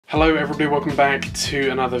Hello everybody, welcome back to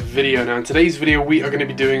another video. Now in today's video we are going to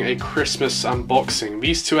be doing a Christmas unboxing.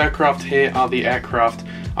 These two aircraft here are the aircraft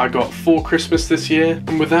I got for Christmas this year.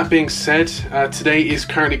 And with that being said, today is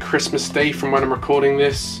currently Christmas Day from when I'm recording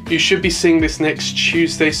this. You should be seeing this next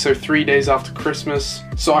Tuesday, so 3 days after Christmas.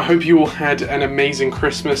 So I hope you all had an amazing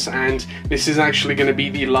Christmas, and this is actually going to be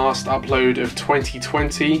the last upload of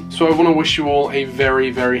 2020. So I want to wish you all a very,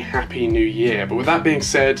 very happy new year. But with that being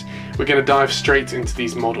said, we're going to dive straight into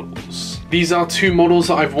these models. These are two models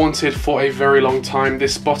that I've wanted for a very long time.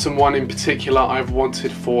 This bottom one in particular I've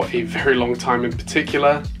wanted for a very long time in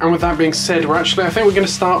particular. And with that being said, I think we're going to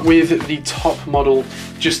start with the top model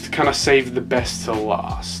just to kind of save the best till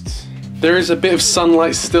last. There is a bit of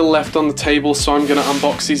sunlight still left on the table, so I'm going to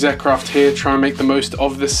unbox these aircraft here, try and make the most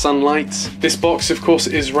of this sunlight. This box, of course,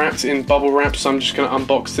 is wrapped in bubble wrap, so I'm just going to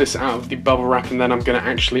unbox this out of the bubble wrap, and then I'm going to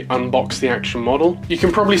actually unbox the actual model. You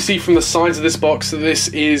can probably see from the sides of this box that this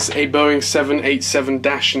is a Boeing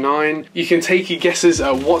 787-9. You can take your guesses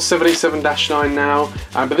at what 787-9 now,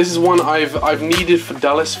 but this is one I've needed for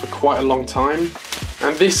Dallas for quite a long time.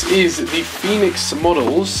 And this is the Phoenix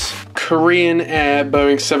Models Korean Air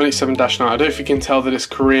Boeing 787-9. I don't know if you can tell that it's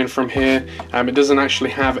Korean from here. It doesn't actually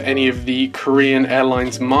have any of the Korean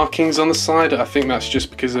Airlines markings on the side. I think that's just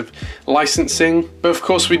because of licensing. But of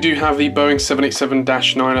course we do have the Boeing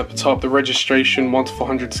 787-9 at the top, the registration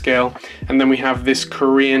 1:400 scale. And then we have this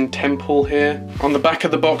Korean temple here. On the back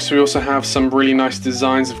of the box we also have some really nice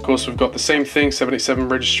designs. Of course we've got the same thing, 787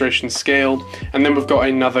 registration scale. And then we've got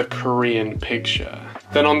another Korean picture.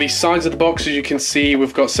 Then on the sides of the box, as you can see,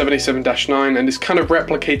 we've got 787-9, and it's kind of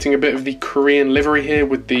replicating a bit of the Korean livery here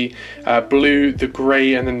with the blue, the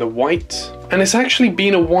grey, and then the white. And it's actually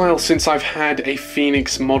been a while since I've had a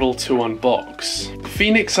Phoenix model to unbox.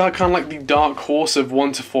 Phoenix are kind of like the dark horse of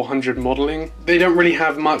 1:400 modeling. They don't really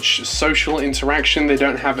have much social interaction, they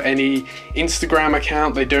don't have any Instagram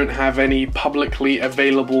account, they don't have any publicly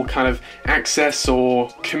available kind of access or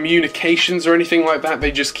communications or anything like that.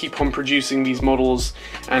 They just keep on producing these models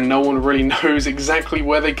and no one really knows exactly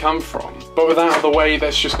where they come from. But with that out of the way,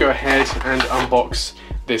 let's just go ahead and unbox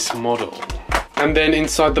this model. And then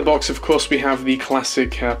inside the box, of course, we have the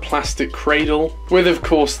classic plastic cradle with, of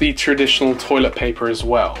course, the traditional toilet paper as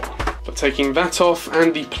well. But taking that off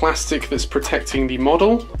and the plastic that's protecting the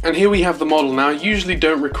model. And here we have the model. Now, I usually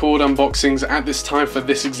don't record unboxings at this time for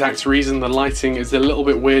this exact reason. The lighting is a little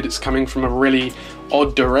bit weird. It's coming from a really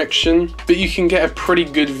odd direction, but you can get a pretty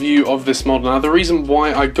good view of this model. Now, the reason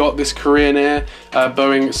why I got this Korean Air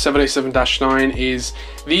Boeing 787-9 is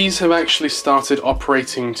these have actually started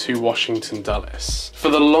operating to Washington Dulles. For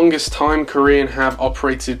the longest time, Korean have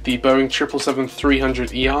operated the Boeing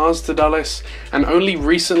 777-300ERs to Dulles, and only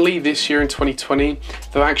recently, this year in 2020,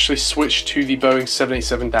 they've actually switched to the Boeing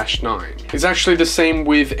 787-9. It's actually the same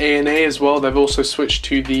with ANA as well. They've also switched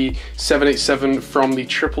to the 787 from the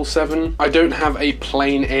 777. I don't have a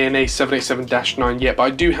plain ANA 787-9 yet, but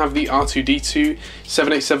I do have the R2-D2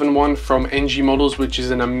 787 one from NG Models, which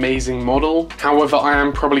is an amazing model. However, I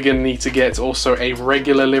am probably going to need to get also a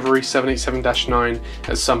regular livery 787-9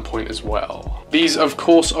 at some point as well. These, of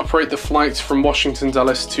course, operate the flights from Washington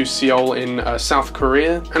Dulles to Seoul in South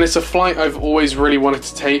Korea, and it's a flight I've always really wanted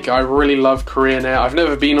to take. I really love Korean Air. I've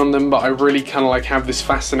never been on them, but I really kind of like have this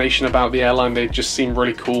fascination about the airline. They just seem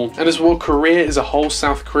really cool. And as well, Korea as a whole,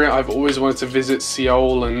 South Korea, I've always wanted to visit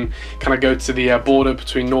Seoul and kind of go to the border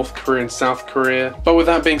between North Korea and South Korea. But with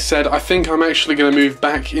that being said, I think I'm actually going to move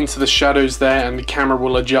back into the shadows there, and the camera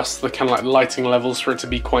will adjust the kind of like lighting levels for it to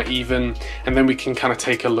be quite even, and then we can kind of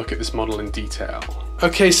take a look at this model in detail.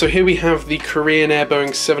 Okay, so here we have the Korean Air Boeing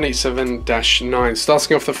 787-9.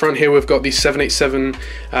 Starting off the front here, we've got the 787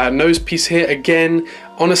 nose piece here. Again,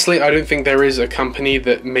 honestly, I don't think there is a company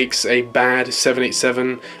that makes a bad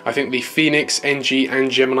 787. I think the Phoenix, NG, and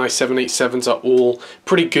Gemini 787s are all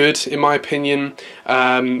pretty good, in my opinion.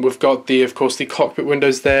 We've got of course, the cockpit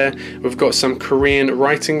windows there. We've got some Korean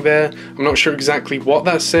writing there. I'm not sure exactly what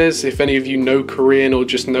that says. If any of you know Korean or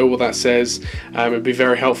just know what that says, it'd be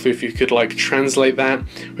very helpful if you could like translate that.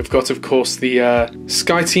 We've got, of course, the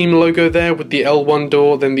SkyTeam logo there with the L1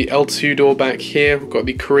 door, then the L2 door back here. We've got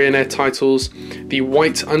the Korean Air titles, the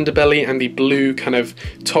white underbelly and the blue kind of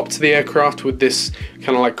top to the aircraft with this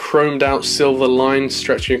kind of like chromed out silver line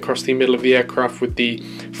stretching across the middle of the aircraft with the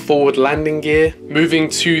forward landing gear. Moving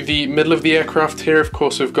to the middle of the aircraft here, of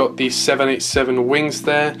course, we've got the 787 wings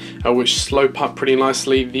there, which slope up pretty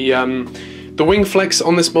nicely. The wing flex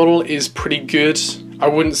on this model is pretty good. I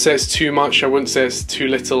wouldn't say it's too much, I wouldn't say it's too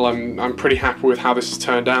little. I'm pretty happy with how this has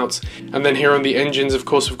turned out. And then here on the engines, of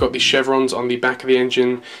course, we've got the chevrons on the back of the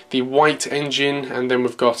engine, the white engine, and then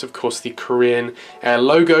we've got, of course, the Korean Air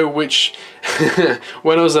logo, which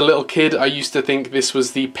when I was a little kid, I used to think this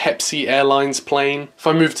was the Pepsi Airlines plane. If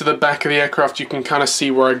I move to the back of the aircraft, you can kind of see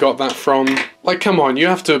where I got that from. Like, come on, you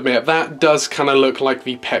have to admit, that does kind of look like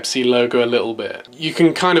the Pepsi logo a little bit. You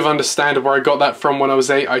can kind of understand where I got that from when I was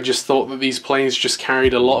 8. I just thought that these planes just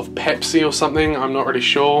carried a lot of Pepsi or something, I'm not really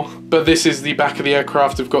sure. But this is the back of the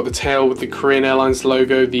aircraft. We've got the tail with the Korean Airlines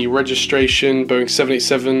logo, the registration, Boeing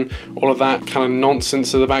 787, all of that kind of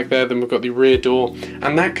nonsense at the back there. Then we've got the rear door,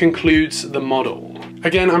 and that concludes the model.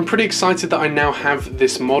 Again, I'm pretty excited that I now have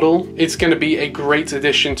this model. It's going to be a great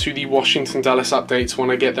addition to the Washington Dulles updates when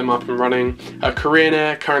I get them up and running. Korean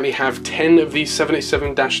Air currently have 10 of these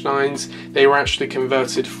 787-9s. They were actually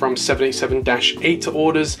converted from 787-8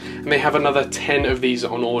 orders, and they have another 10 of these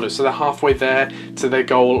on order. So they're halfway there to their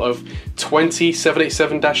goal of 20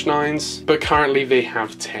 787-9s, but currently they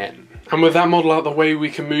have 10. And with that model out of the way, we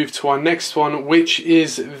can move to our next one, which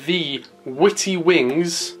is the Witty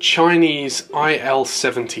Wings Chinese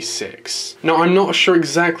IL-76. Now, I'm not sure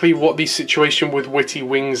exactly what the situation with Witty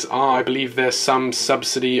Wings are. I believe there's some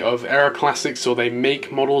subsidy of Aero Classics, or they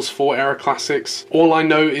make models for Aero Classics. All I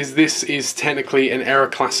know is this is technically an Aero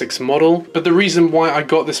Classics model, but the reason why I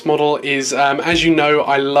got this model is, as you know,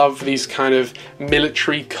 I love these kind of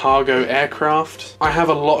military cargo aircraft. I have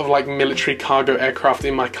a lot of like military cargo aircraft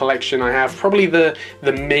in my collection. I have probably the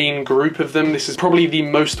main group of them. This is probably the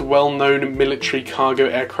most well-known military cargo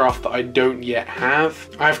aircraft that I don't yet have.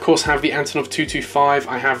 I of course have the Antonov 225,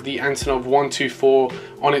 I have the Antonov 124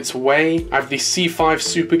 on its way, I have the C5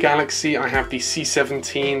 Super Galaxy, I have the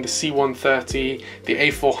C17, the C130, the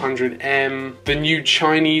A400M, the new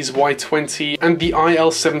Chinese Y20, and the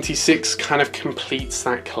IL-76 kind of completes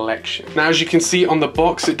that collection. Now, as you can see on the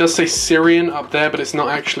box, it does say Syrian up there, but it's not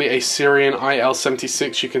actually a Syrian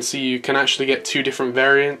IL-76. You can see you can actually get two different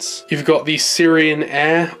variants. You've got the Syrian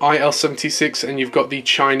Air IL-76, and you've got the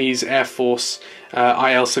Chinese Air Force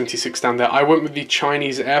IL-76 down there. I went with the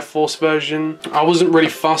Chinese Air Force version. I wasn't really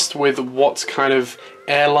fussed with what kind of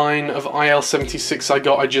airline of IL-76 I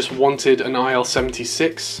got. I just wanted an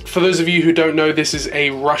IL-76. For those of you who don't know, this is a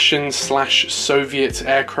Russian/Soviet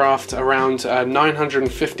aircraft. Around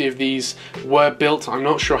 950 of these were built. I'm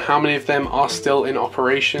not sure how many of them are still in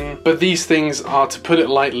operation, but these things are, to put it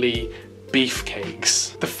lightly,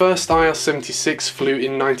 beefcakes. The first IL-76 flew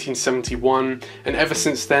in 1971, and ever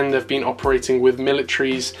since then they've been operating with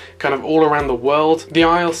militaries kind of all around the world. The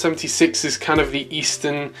IL-76 is kind of the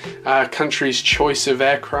Eastern country's choice of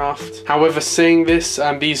aircraft. However, saying this,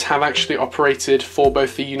 these have actually operated for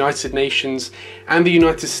both the United Nations and the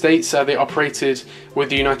United States. They operated with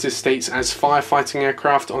the United States as firefighting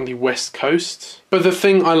aircraft on the West Coast. But the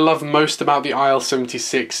thing I love most about the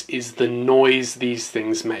IL-76 is the noise these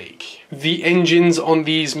things make. The engines on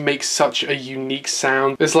these make such a unique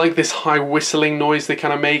sound. There's like this high whistling noise they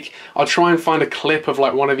kind of make. I'll try and find a clip of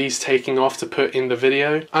like one of these taking off to put in the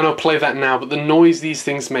video, and I'll play that now, but the noise these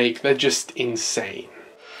things make, they're just insane.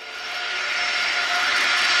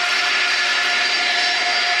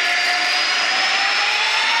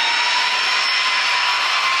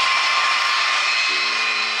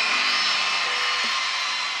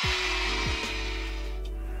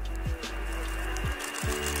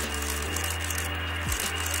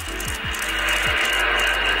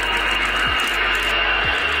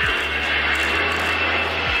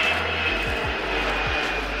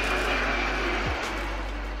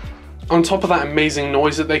 On top of that amazing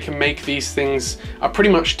noise that they can make, these things are pretty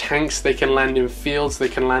much tanks. They can land in fields, they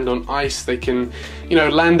can land on ice, they can, you know,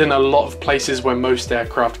 land in a lot of places where most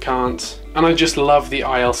aircraft can't. And I just love the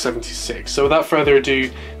IL-76. So without further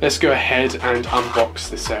ado, let's go ahead and unbox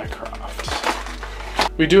this aircraft.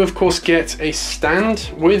 We do of course get a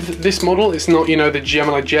stand with this model. It's not, you know, the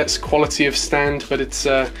Gemini Jet's quality of stand, but it's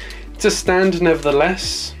a stand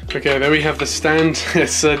nevertheless. Okay, there we have the stand.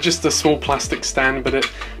 It's just a small plastic stand, but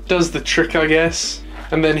it does the trick, I guess.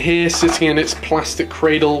 And then here, sitting in its plastic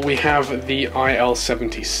cradle, we have the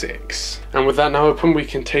IL-76. And with that now open, we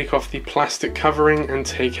can take off the plastic covering and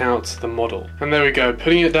take out the model. And there we go,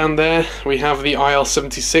 putting it down there, we have the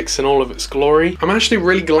IL-76 in all of its glory. I'm actually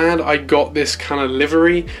really glad I got this kind of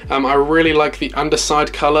livery. I really like the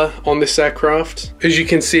underside color on this aircraft. As you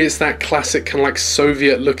can see, it's that classic kind of like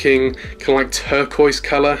Soviet looking, kind of like turquoise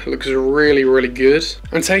color. It looks really, really good.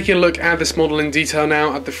 And taking a look at this model in detail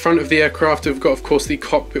now, at the front of the aircraft, we've got of course the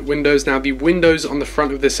cockpit windows. Now the windows on the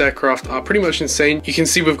front of this aircraft are pretty much insane. You can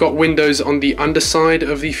see we've got windows windows on the underside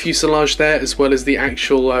of the fuselage there, as well as the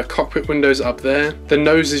actual cockpit windows up there. The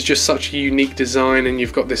nose is just such a unique design, and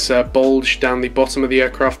you've got this bulge down the bottom of the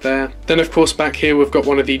aircraft there. Then of course back here we've got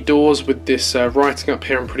one of the doors with this writing up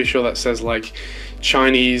here. I'm pretty sure that says like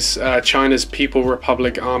China's People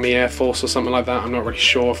Republic Army Air Force or something like that. I'm not really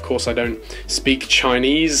sure, of course I don't speak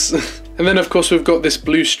Chinese. And then of course we've got this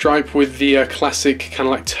blue stripe with the classic kind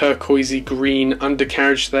of like turquoisey green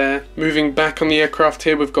undercarriage there. Moving back on the aircraft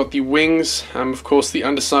here, we've got the wings. Of course the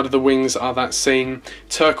underside of the wings are that same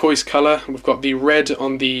turquoise colour. We've got the red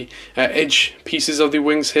on the edge pieces of the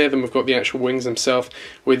wings here. Then we've got the actual wings themselves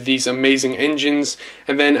with these amazing engines.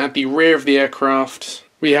 And then at the rear of the aircraft,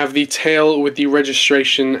 we have the tail with the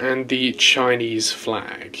registration and the Chinese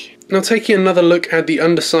flag. Now taking another look at the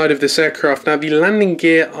underside of this aircraft, now the landing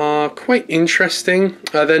gear are quite interesting.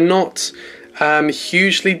 They're not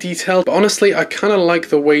hugely detailed, but honestly I kind of like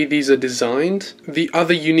the way these are designed. The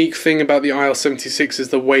other unique thing about the IL-76 is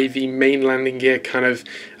the way the main landing gear kind of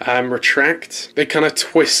retract. They kind of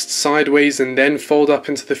twist sideways and then fold up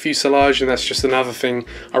into the fuselage, and that's just another thing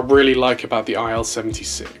I really like about the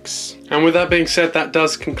IL-76. And with that being said, that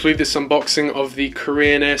does conclude this unboxing of the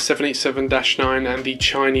Korean Air 787-9 and the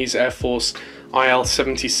Chinese Air Force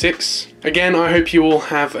IL-76. Again, I hope you all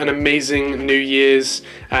have an amazing New Year's,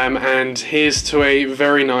 and here's to a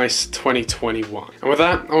very nice 2021. And with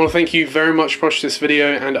that, I want to thank you very much for watching this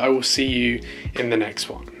video, and I will see you in the next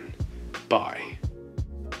one. Bye.